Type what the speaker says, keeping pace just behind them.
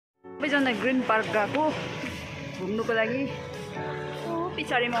सबैजना green park गएको घुम्नुको लागि।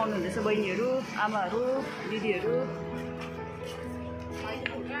 पछाडिमा आउनुहुँदैछ बहिनीहरू, आमाहरू, दिदीहरू।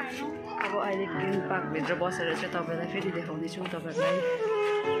 अब अहिले ग्रीन पार्कभित्र बसेर चाहिँ तपाईँलाई फेरि देखाउनेछु तपाईँहरूलाई।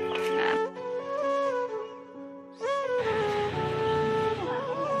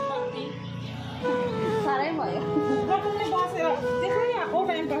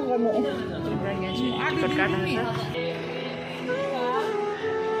 टिकट काट्नु छ।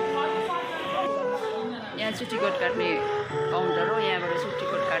 यहाँ चाहिँ टिकट काट्ने काउन्टर हो। यहाँबाट चाहिँ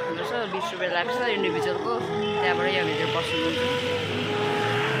टिकट काट्नुपर्छ, 20 रुपियाँ लाग्छ इन्डिभिजुअलको। त्यहाँबाट यहाँभित्र बस्नुहुन्छ।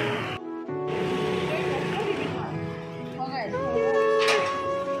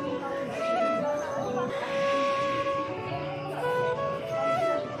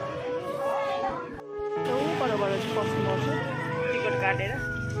 परबाट चाहिँ बस्नुपर्छ टिकट काटेर।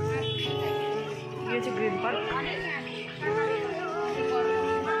 यो चाहिँ ग्रिन पार्क।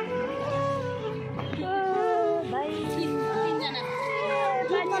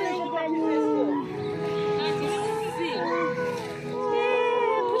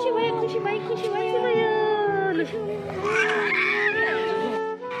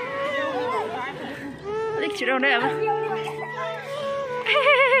 अलिक छिराउँदै अब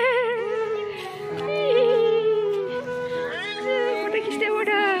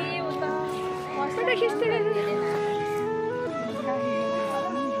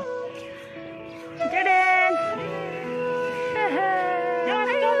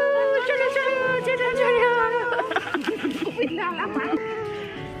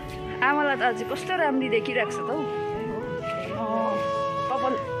आमालाई त अझै कस्तो राम्ररी देखिरहेको छ त हौ।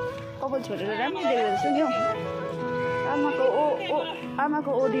 कपाल कपाल छोडेर राम्ररी देख्दो रहेछ नि हौ।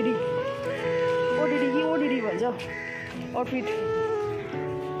 आमाको ओडिडी कि ओडिडी भन्छ आउटफिट।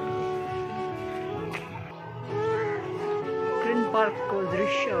 ग्रिन पार्कको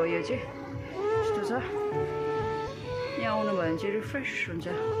दृश्य हो यो चाहिँ। यस्तो छ। यहाँ आउनुभयो भने चाहिँ रिफ्रेस हुन्छ।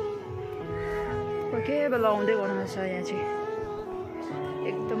 कोही के बेला आउँदै गर्नुपर्छ। यहाँ चाहिँ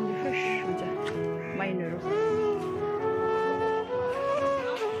एकदम रिफ्रेस हुन्छ माइन्डहरू।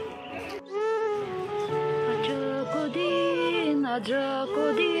 आजको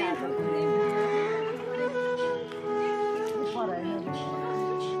दिन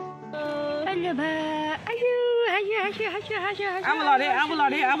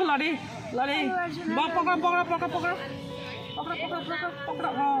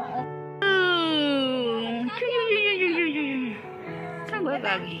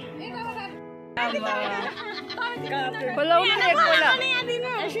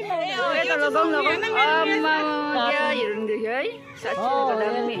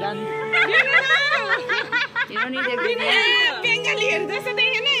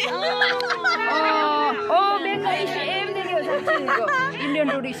इन्डियन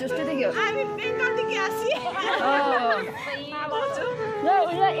टुरिस्ट जस्तै देख्यो।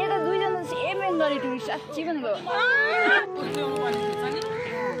 यता दुईजना सेम बेङ्गाली टुरिस्ट साँच्ची भनेको।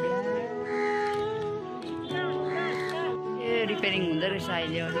 ए रिपेयरिङ हुँदो रहेछ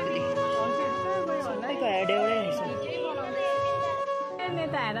अहिले अलिकति। सबैको हेड एउटै रहेछ।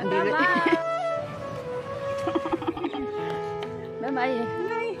 मैम आइए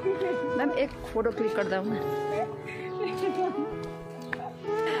मैम, एक फोटो क्लिक करता हूँ मैं।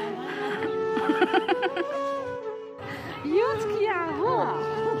 यूज किया हो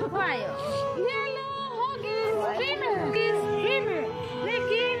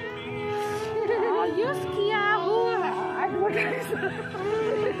लेकिन यूज किया हुआ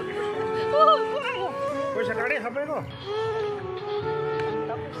पैसा काटे सबैको।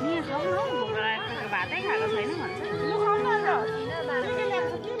 भातै खाएको छैन भन्छ।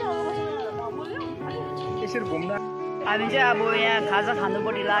 यसरी घुम्न हामी चाहिँ अब यहाँ खाजा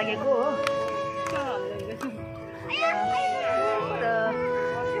खानुपट्टि लागेको हो।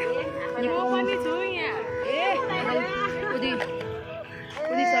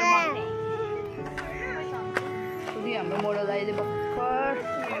 हाम्रो मोडल अहिले भर्खर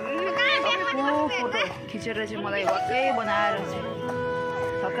फोटो खिचेर चाहिँ मलाई वाक्कै बनाएर चाहिँ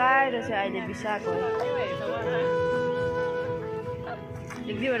थकाएर चाहिँ अहिले बिसाएको।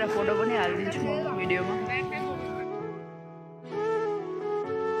 एक दुईवटा फोटो पनि हालिदिन्छु म भिडियोमा।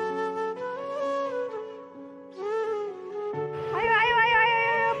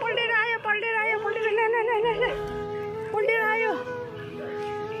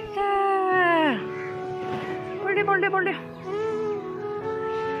 पल्टे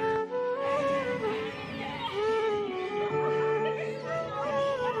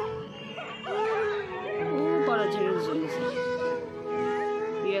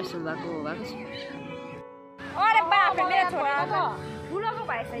अरे बाप रे, मेरा छोरा ठुलोको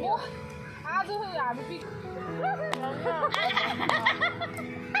भएछ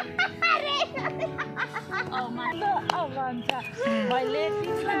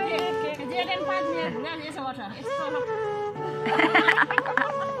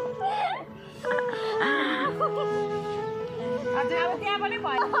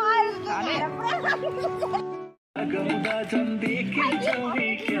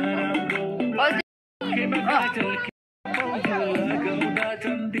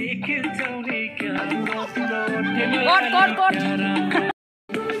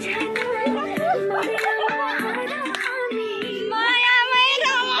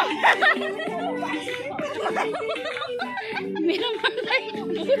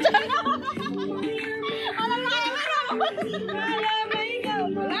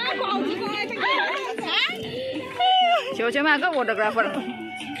छेउछेउमा आएको फोटोग्राफर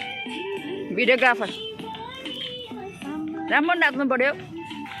भिडियोग्राफर राम्रो नाच्नु पर्यो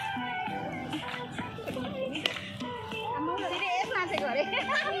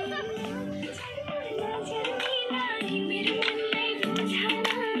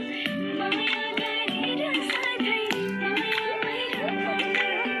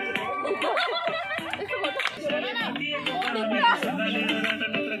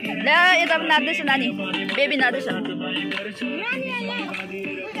ल यता पनि नाच्दैछ नानी बेबी नाच्दैछ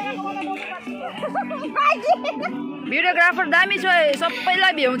भिडियोग्राफर दामी छ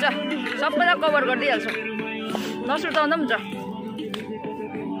सबैलाई भ्याउँछ सबैलाई कभर गरिदिइहाल्छ नसुर्ताउँदा पनि हुन्छ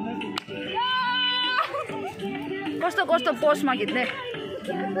कस्तो कस्तो पोस्टमा खिच्ने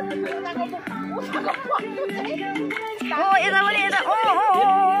ओ यता पनि यता ओ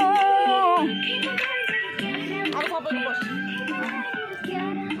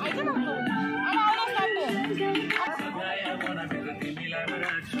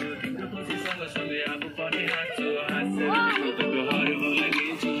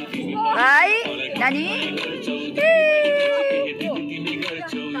Hai, Nani.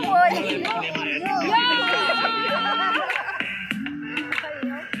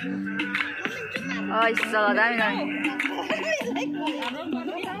 Oh, salah dami na.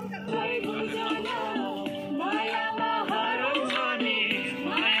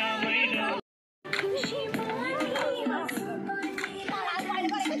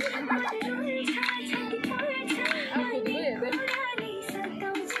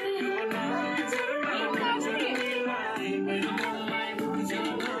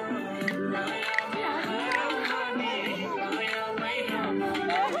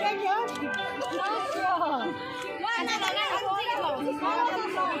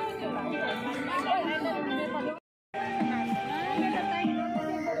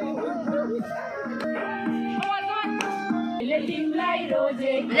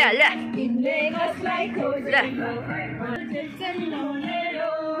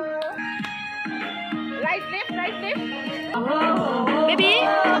 Right, left. Baby.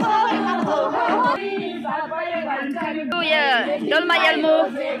 Oh yeah, dolma yalmo.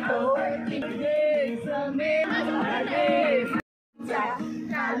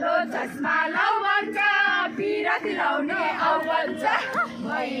 Kalau chasma lawancha, pirati laune awancha.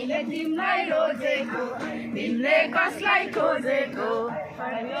 Maile timlai rojeko, timle kaslai khojeko.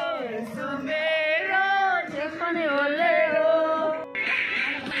 Hello, sumero, chepane olero.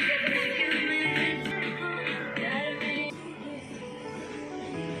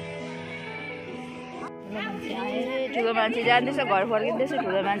 ठुलो मान्छे जाँदैछ घर फर्किँदैछ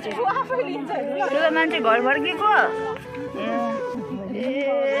ठुलो मान्छे घर फर्केको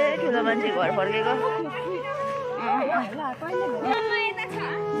ठुलो मान्छे घर फर्केको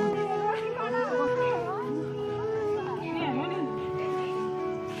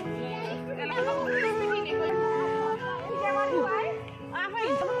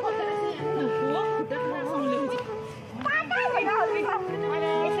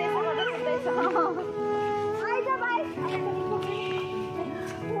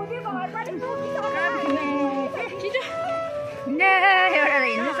एउटा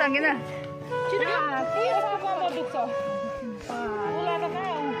हिँड्नु सकेन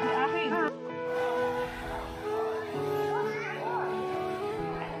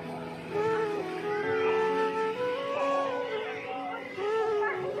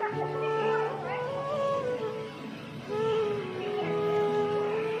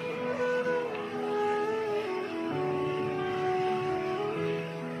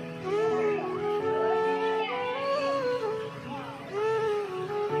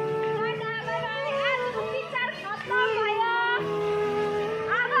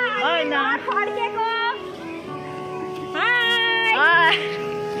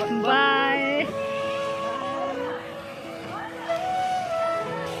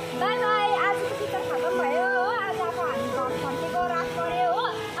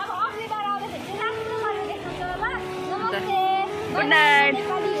गुड नाइट,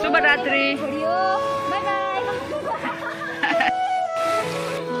 शुभरात्रि।